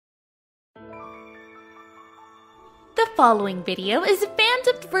following video is a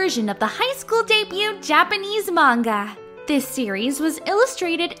fan-dubbed version of the high school debut Japanese manga. This series was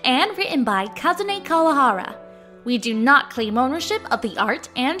illustrated and written by Kazune Kawahara. We do not claim ownership of the art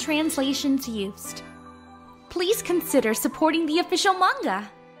and translations used. Please consider supporting the official manga.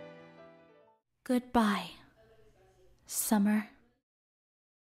 Goodbye, summer.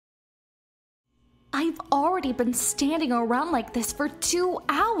 I've already been standing around like this for 2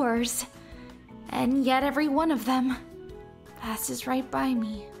 hours. And yet every one of them passes right by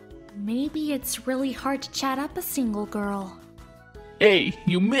me. Maybe it's really hard to chat up a single girl. Hey,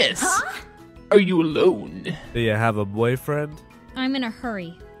 you miss! Huh? Are you alone? Do you have a boyfriend? I'm in a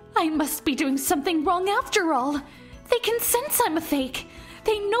hurry. I must be doing something wrong after all. They can sense I'm a fake.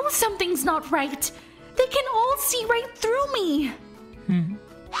 They know something's not right. They can all see right through me.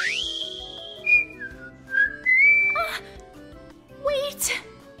 Wait.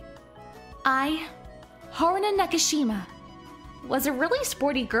 I, Haruna Nagashima, was a really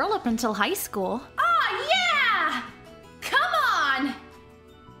sporty girl up until high school. Ah, yeah! Come on!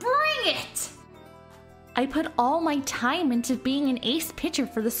 Bring it! I put all my time into being an ace pitcher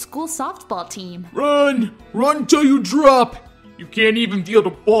for the school softball team. Run! Run till you drop! You can't even field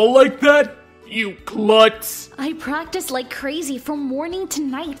a ball like that? You klutz! I practiced like crazy from morning to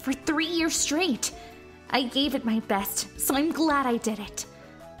night for 3 years straight. I gave it my best, so I'm glad I did it.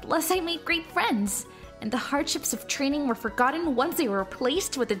 Plus, I made great friends, and the hardships of training were forgotten once they were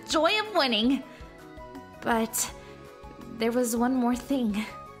replaced with the joy of winning. But there was one more thing.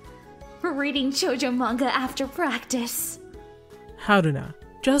 Reading shoujo manga after practice Haruna,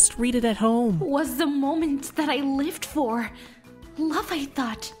 just read it at home. was the moment that I lived for. Love, I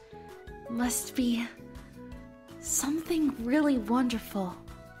thought, must be something really wonderful.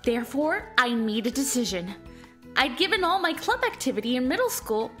 Therefore, I made a decision. I'd given all my club activity in middle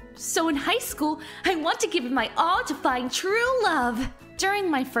school, so in high school, I want to give it my all to find true love.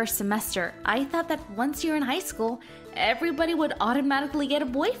 During my first semester, I thought that once you're in high school, everybody would automatically get a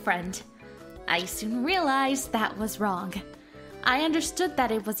boyfriend. I soon realized that was wrong. I understood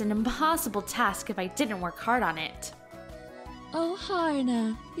that it was an impossible task if I didn't work hard on it. Oh,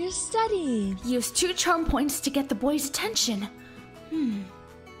 Haruna, you're studying. Use 2 charm points to get the boy's attention.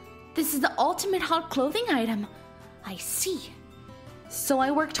 This is the ultimate hot clothing item. I see. So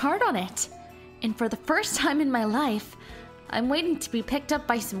I worked hard on it. And for the first time in my life, I'm waiting to be picked up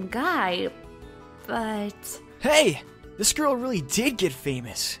by some guy, but... Hey! This girl really did get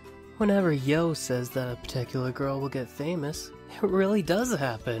famous. Whenever Yoh says that a particular girl will get famous, it really does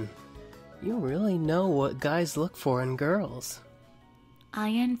happen. You really know what guys look for in girls. I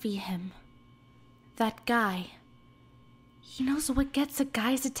envy him. That guy. He knows what gets a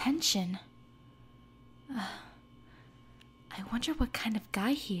guy's attention. I wonder what kind of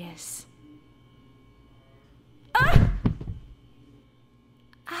guy he is. Ah!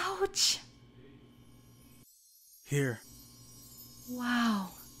 Ouch! Here. Wow.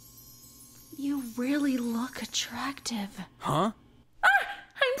 You really look attractive. Huh? Ah!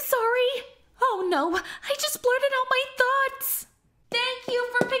 I'm sorry! Oh no, I just blurted out my thoughts! Thank you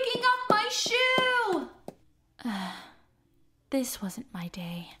for picking up my shoe! This wasn't my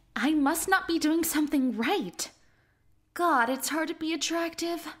day. I must not be doing something right. God, it's hard to be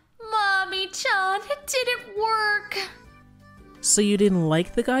attractive. Mommy-chan, it didn't work. So you didn't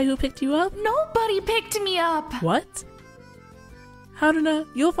like the guy who picked you up? Nobody picked me up. What? Haruna,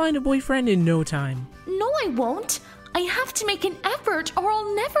 you'll find a boyfriend in no time. No, I won't. I have to make an effort or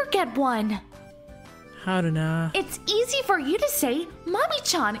I'll never get one. Haruna. It's easy for you to say,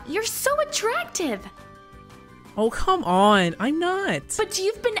 Mommy-chan, you're so attractive. Oh, come on. I'm not. But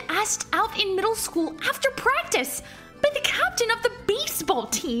you've been asked out in middle school after practice by the captain of the baseball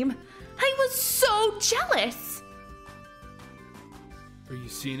team. I was so jealous. Are you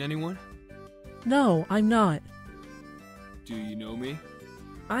seeing anyone? No, I'm not. Do you know me?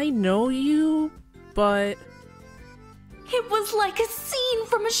 I know you, but... It was like a scene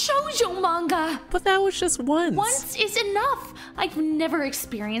from a shoujo manga. But that was just once. Once is enough. I've never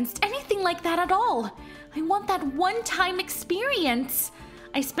experienced anything like that at all. I want that one-time experience.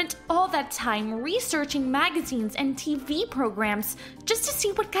 I spent all that time researching magazines and TV programs just to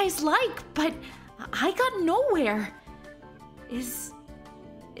see what guys like, but I got nowhere. Is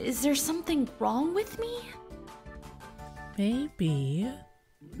there something wrong with me? Maybe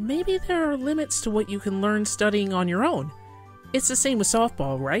there are limits to what you can learn studying on your own. It's the same with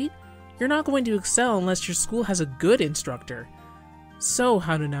softball, right? You're not going to excel unless your school has a good instructor. So,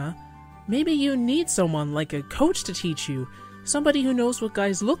 Haruna, maybe you need someone like a coach to teach you, somebody who knows what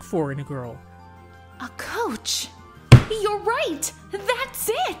guys look for in a girl. A coach? You're right! That's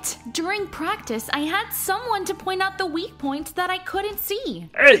it! During practice, I had someone to point out the weak points that I couldn't see.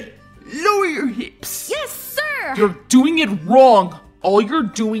 Hey, lower your hips. Yes, sir! You're doing it wrong. All you're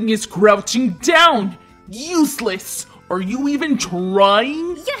doing is crouching down. Useless. Are you even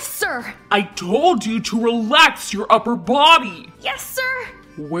trying? Yes, sir! I told you to relax your upper body. Yes, sir!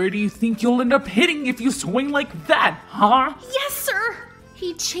 Where do you think you'll end up hitting if you swing like that, huh? Yes, sir!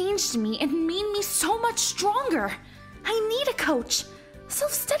 He changed me and made me so much stronger. I need a coach.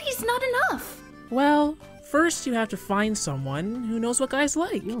 Self-study's not enough. Well, first you have to find someone who knows what guys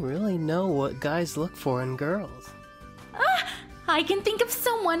like. You really know what guys look for in girls. I can think of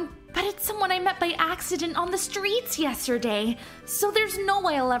someone, but it's someone I met by accident on the streets yesterday, so there's no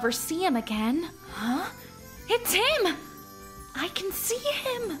way I'll ever see him again. Huh? It's him! I can see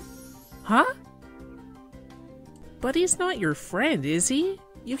him. Huh? But he's not your friend, is he?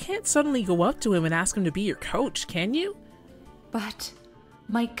 You can't suddenly go up to him and ask him to be your coach, can you? But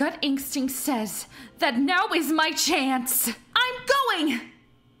my gut instinct says that now is my chance. I'm going!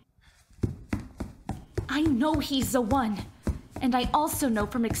 I know he's the one. And I also know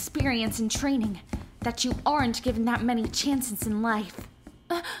from experience and training that you aren't given that many chances in life.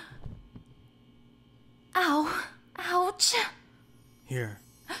 Ow. Ouch. Here.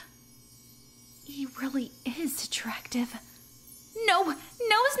 He really is attractive. No, now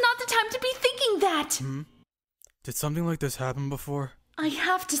is not the time to be thinking that! Did something like this happen before? I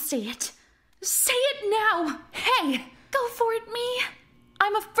have to say it. Say it now! Hey, go for it, me!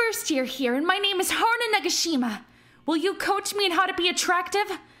 I'm a first year here and my name is Haruna Nagashima. Will you coach me in how to be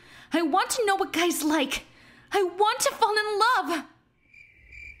attractive? I want to know what guys like. I want to fall in love!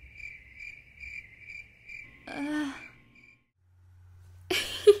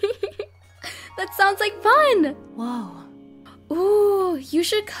 That sounds like fun! Whoa. Ooh, you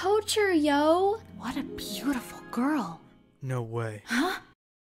should coach her, yo! What a beautiful girl. No way. Huh?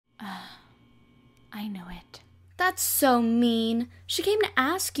 I know it. That's so mean. She came to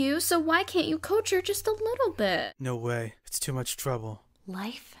ask you, so why can't you coach her just a little bit? No way. It's too much trouble.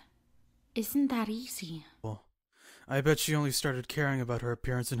 Life isn't that easy. Well, I bet she only started caring about her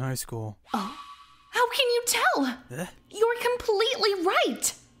appearance in high school. Oh? How can you tell? You're completely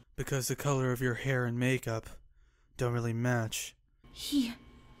right! Because the color of your hair and makeup don't really match.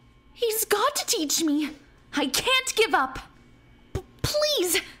 He's got to teach me. I can't give up.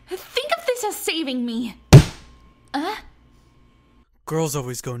 Please, think of this as saving me. Girls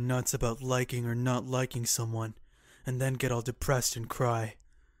always go nuts about liking or not liking someone, and then get all depressed and cry.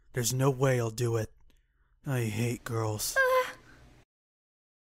 There's no way I'll do it. I hate girls.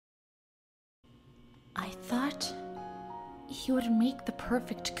 I thought you would make the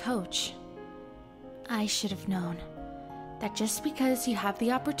perfect coach. I should have known that just because you have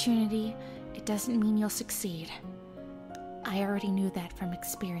the opportunity, it doesn't mean you'll succeed. I already knew that from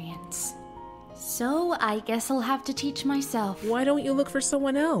experience. So I guess I'll have to teach myself. Why don't you look for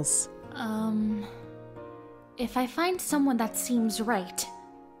someone else? If I find someone that seems right,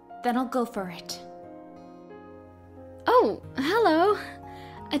 then I'll go for it. Oh, hello.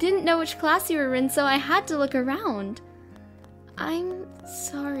 I didn't know which class you were in, so I had to look around. I'm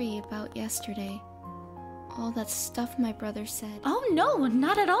sorry about yesterday. All that stuff my brother said. Oh no,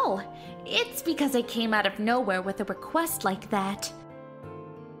 not at all. It's because I came out of nowhere with a request like that.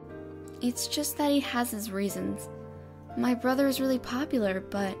 It's just that he has his reasons. My brother is really popular,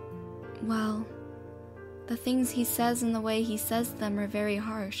 but, well, the things he says and the way he says them are very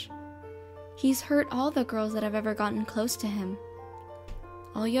harsh. He's hurt all the girls that have ever gotten close to him.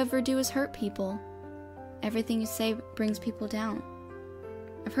 All you ever do is hurt people. Everything you say brings people down.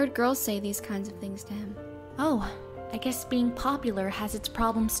 I've heard girls say these kinds of things to him. Oh, I guess being popular has its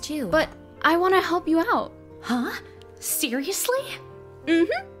problems too. But I want to help you out. Huh? Seriously?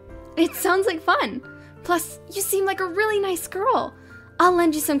 Mm-hmm. It sounds like fun. Plus, you seem like a really nice girl. I'll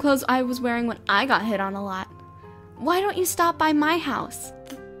lend you some clothes I was wearing when I got hit on a lot. Why don't you stop by my house?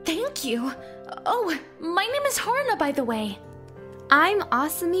 Thank you. Oh, my name is Haruna, by the way. I'm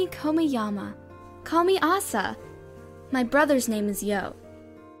Asami Komiyama. Call me Asa. My brother's name is Yoh.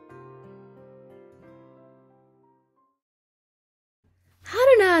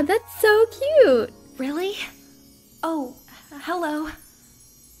 Haruna, that's so cute. Really? Oh, hello.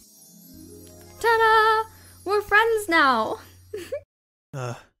 Ta-da! We're friends now.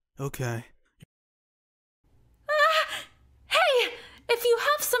 Okay. Hey! If you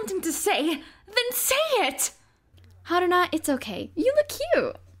have something to say, then say it! Haruna, it's okay. You look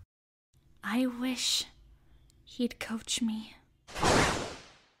cute. I wish he'd coach me.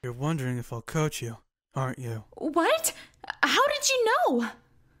 You're wondering if I'll coach you, aren't you? What? How did you know?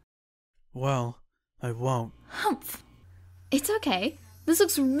 Well, I won't. Humph. It's okay. This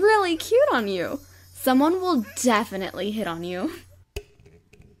looks really cute on you. Someone will definitely hit on you.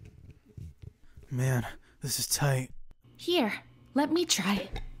 Man, this is tight. Here, let me try.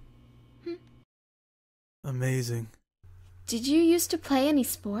 Amazing. Did you used to play any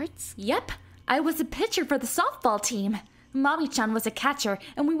sports? Yep, I was a pitcher for the softball team. Mami-chan was a catcher,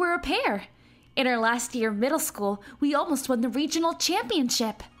 and we were a pair. In our last year of middle school, we almost won the regional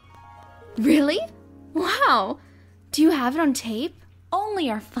championship. Really? Wow. Do you have it on tape? Only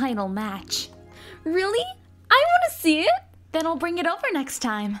our final match. Really? I want to see it. Then I'll bring it over next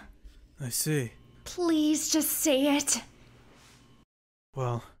time. I see. Please just say it.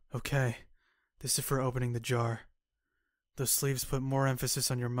 Well, okay. This is for opening the jar. Those sleeves put more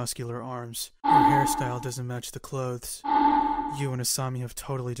emphasis on your muscular arms. Your hairstyle doesn't match the clothes. You and Asami have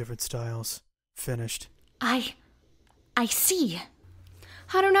totally different styles. Finished. I see.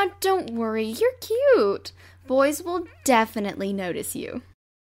 Haruna, don't worry. You're cute. Boys will definitely notice you.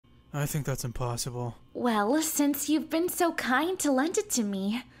 I think that's impossible. Well, since you've been so kind to lend it to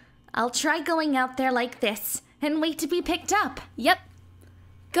me, I'll try going out there like this and wait to be picked up. Yep.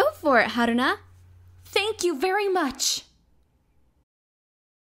 Go for it, Haruna. Thank you very much.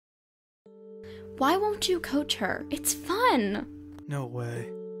 Why won't you coach her? It's fun. No way.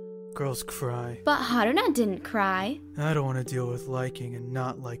 Girls cry. But Haruna didn't cry. I don't want to deal with liking and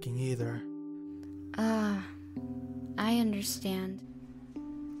not liking either. I understand.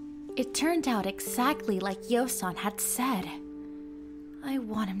 It turned out exactly like Yoh-san had said. I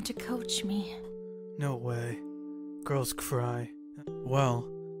want him to coach me. No way. Girls cry. Well,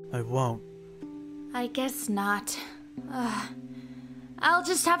 I won't. I guess not. I'll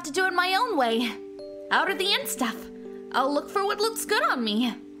just have to do it my own way. Out of the in stuff. I'll look for what looks good on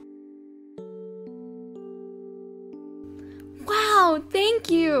me. Wow,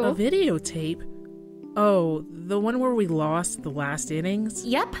 thank you. A videotape? Oh, the one where we lost the last innings?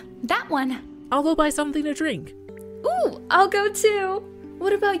 Yep, that one. I'll go buy something to drink. Ooh, I'll go too.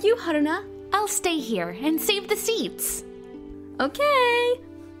 What about you, Haruna? I'll stay here and save the seats. Okay.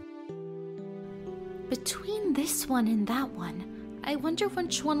 Between this one and that one, I wonder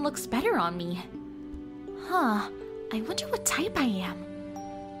which one looks better on me. Huh, I wonder what type I am.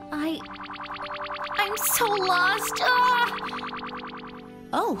 I'm so lost. Ah!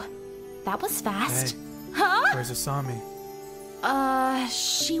 Oh, that was fast. Hey, huh? where's Asami?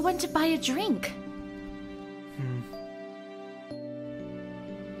 She went to buy a drink.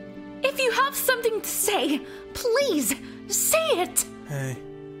 If you have something to say, please, say it! Hey,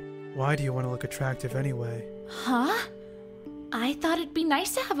 why do you want to look attractive anyway? Huh? I thought it'd be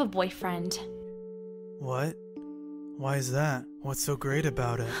nice to have a boyfriend. What? Why is that? What's so great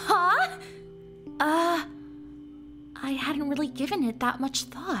about it? Huh? I hadn't really given it that much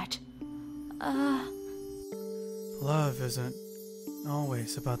thought. Love isn't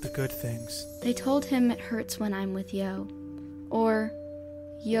always about the good things. They told him it hurts when I'm with Yoh. Or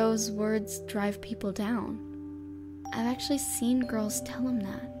Yoh's words drive people down. I've actually seen girls tell him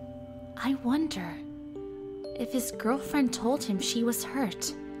that. I wonder if his girlfriend told him she was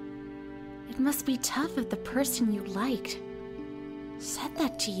hurt. It must be tough if the person you liked said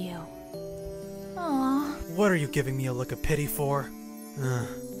that to you. Aww. What are you giving me a look of pity for?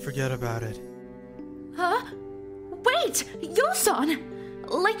 Forget about it. Huh? Wait! Yoh-san!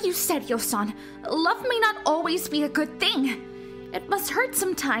 Like you said, Yoh-san, love may not always be a good thing. It must hurt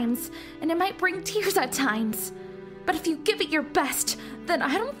sometimes, and it might bring tears at times. But if you give it your best, then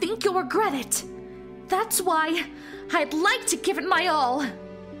I don't think you'll regret it. That's why I'd like to give it my all.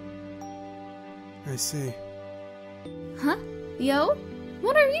 I see. Huh? Yoh?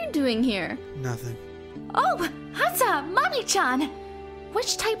 What are you doing here? Nothing. Oh, Hasa, Mami-chan!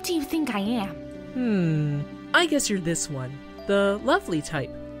 Which type do you think I am? I guess you're this one. The lovely type.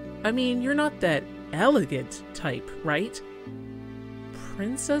 I mean, you're not that elegant type, right?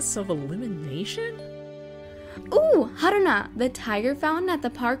 Princess of Elimination? Ooh, Haruna, the tiger fountain at the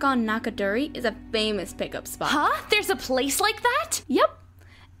park on Nakadori is a famous pickup spot. Huh? There's a place like that? Yep.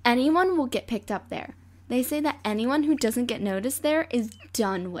 Anyone will get picked up there. They say that anyone who doesn't get noticed there is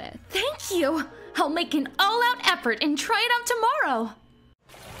done with. Thank you. I'll make an all-out effort and try it out tomorrow.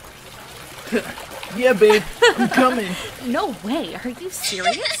 Yeah, babe, I'm coming. No way. Are you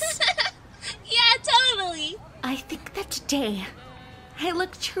serious? Yeah, totally. I think that today I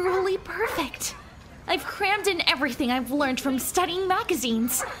look truly perfect. I've crammed in everything I've learned from studying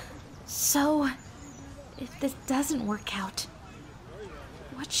magazines. So, if this doesn't work out,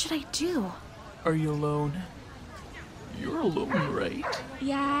 what should I do? Are you alone? You're alone, right?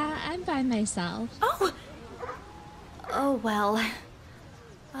 Yeah, I'm by myself. Oh well.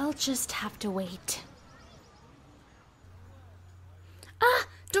 I'll just have to wait.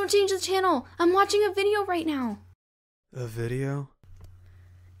 Don't change the channel. I'm watching a video right now. A video?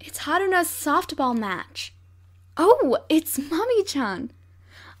 It's Haruna's softball match. Oh, it's Mami-chan.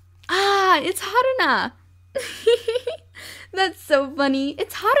 Ah, it's Haruna. That's so funny.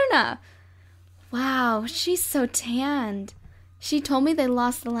 It's Haruna. Wow, she's so tanned. She told me they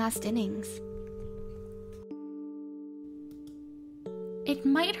lost the last innings. It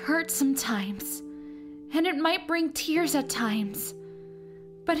might hurt sometimes, and it might bring tears at times.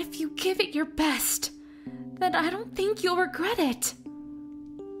 But if you give it your best, then I don't think you'll regret it.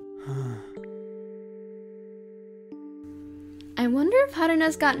 I wonder if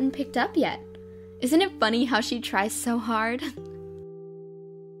Haruna's gotten picked up yet. Isn't it funny how she tries so hard?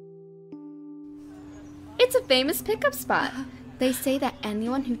 It's a famous pickup spot. They say that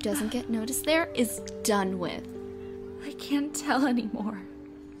anyone who doesn't get noticed there is done with. I can't tell anymore.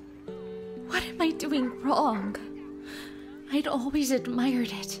 What am I doing wrong? I'd always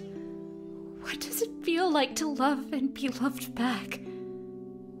admired it. What does it feel like to love and be loved back?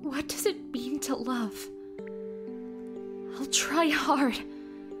 What does it mean to love? I'll try hard.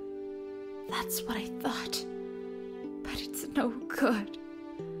 That's what I thought. But it's no good.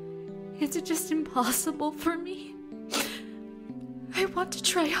 Is it just impossible for me? I want to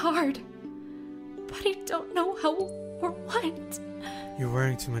try hard, but I don't know how or what. You're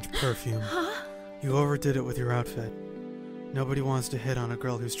wearing too much perfume. Huh? You overdid it with your outfit. Nobody wants to hit on a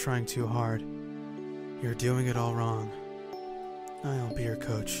girl who's trying too hard. You're doing it all wrong. I'll be your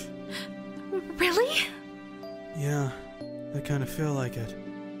coach. Really? Yeah, I kind of feel like it.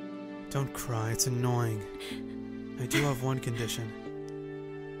 Don't cry, it's annoying. I do have one condition.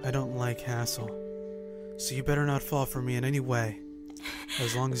 I don't like hassle. So you better not fall for me in any way.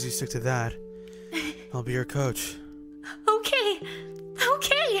 As long as you stick to that, I'll be your coach. Okay.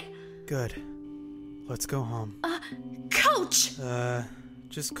 Good. Let's go home. Coach!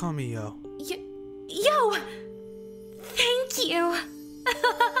 Just call me Yoh. Yo! Thank you!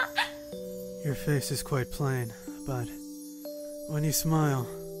 Your face is quite plain, but when you smile,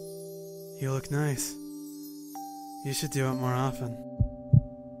 you look nice. You should do it more often.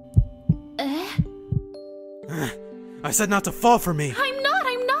 I said not to fall for me! I'm not!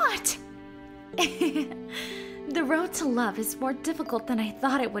 The road to love is more difficult than I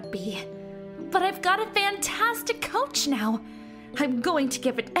thought it would be. But I've got a fantastic coach now. I'm going to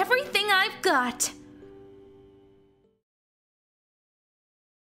give it everything I've got.